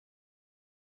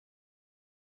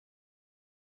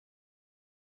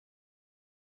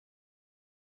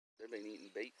They've been eating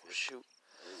bait fish. Shoot.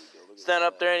 There we go. Look It's at not that.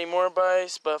 up there anymore,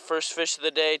 guys, but first fish of the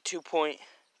day,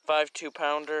 2.52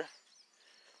 pounder.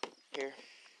 Here,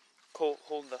 Colt,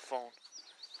 hold the phone.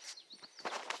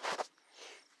 Turn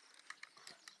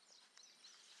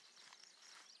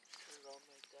it on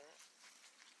like that.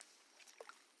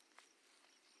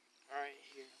 Alright,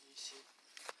 here, let me see.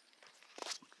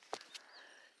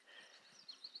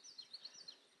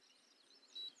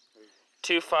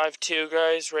 .252,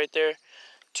 guys, right there.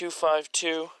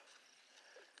 252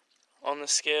 on the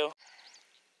scale.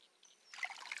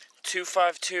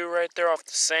 252 right there off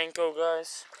the Senko,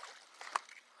 guys.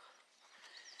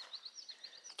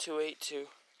 282.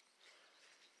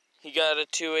 He got a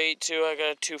 282. I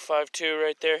got a 252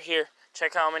 right there. Here,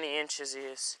 check how many inches he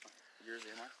is. Yours,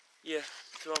 am I? Yeah,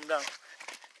 throw him down.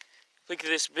 Look at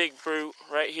this big brute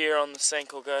right here on the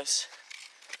Senko, guys.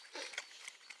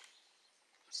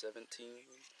 17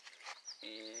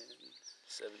 and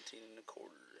 17 and a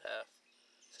quarter, half.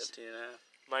 17 and a half.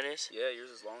 Mine is? Yeah,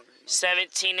 yours is longer.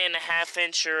 17 and a half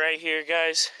incher right here,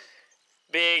 guys.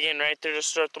 Big and right there to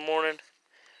start the morning.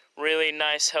 Really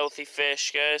nice, healthy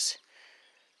fish, guys.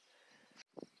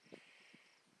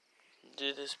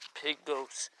 Dude, this pig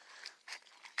goes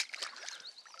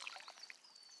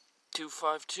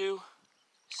 252,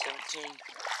 17.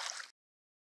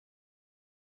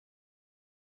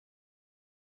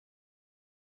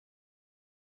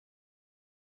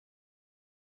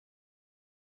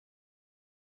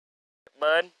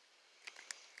 Bud.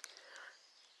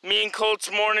 Me and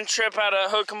Colt's morning trip out of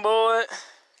Hook and Bullet.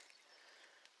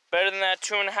 Better than that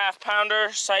 2.5 pounder.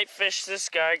 Sight fish this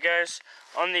guy, guys,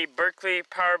 on the Berkley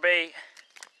Power Bait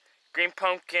Green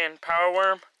Pumpkin Power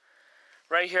Worm.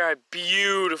 Right here, a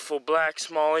beautiful black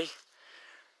smallie.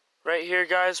 Right here,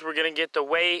 guys, we're gonna get the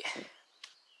weight.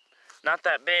 Not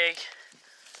that big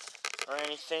or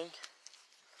anything,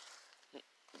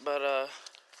 but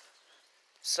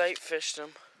sight fished him.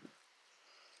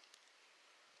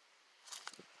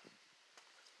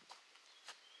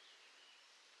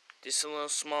 Just a little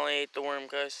smallie ate the worm,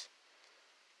 guys.